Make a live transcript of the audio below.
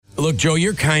Look, Joe,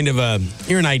 you're kind of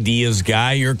you're an ideas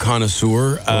guy. You're a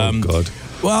connoisseur. God.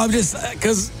 Well, I'm just,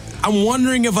 because I'm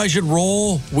wondering if I should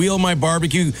wheel my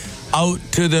barbecue out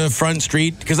to the front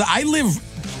street. Because I live,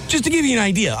 just to give you an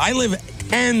idea, I live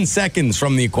 10 seconds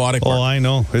from the aquatic park. Oh, I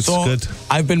know. It's good.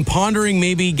 I've been pondering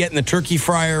maybe getting the turkey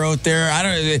fryer out there. I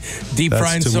don't know, deep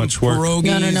frying some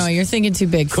pierogies. No. You're thinking too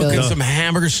big, Phil. Cooking some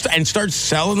hamburgers and start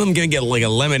selling them. Going to get like a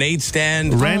lemonade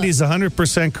stand. Randy's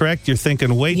 100% correct. You're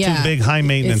thinking way too big, high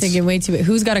maintenance. You're thinking way too big.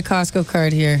 Who's got a Costco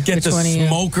card here? Get Which the one of you?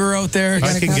 smoker out there.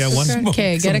 I can get one.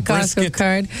 Okay, get a Costco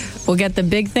card. We'll get the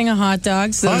big thing of hot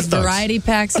dogs. Those variety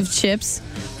packs of chips.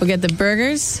 We'll get the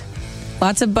burgers.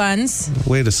 Lots of buns.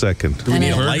 Wait a second. Do we need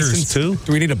a burgers license too?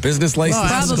 Do we need a business license?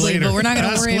 Well, Probably, but we're not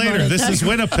going to worry about it. This is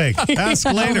Winnipeg. Ask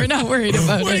later. We're not worried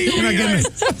about it.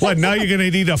 What, now you're going to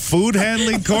need a food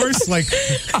handling course? Like,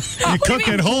 you cook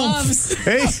at home. Gloves?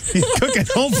 Hey, you cook at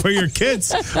home for your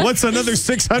kids. What's another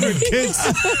 600 kids?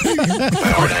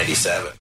 497.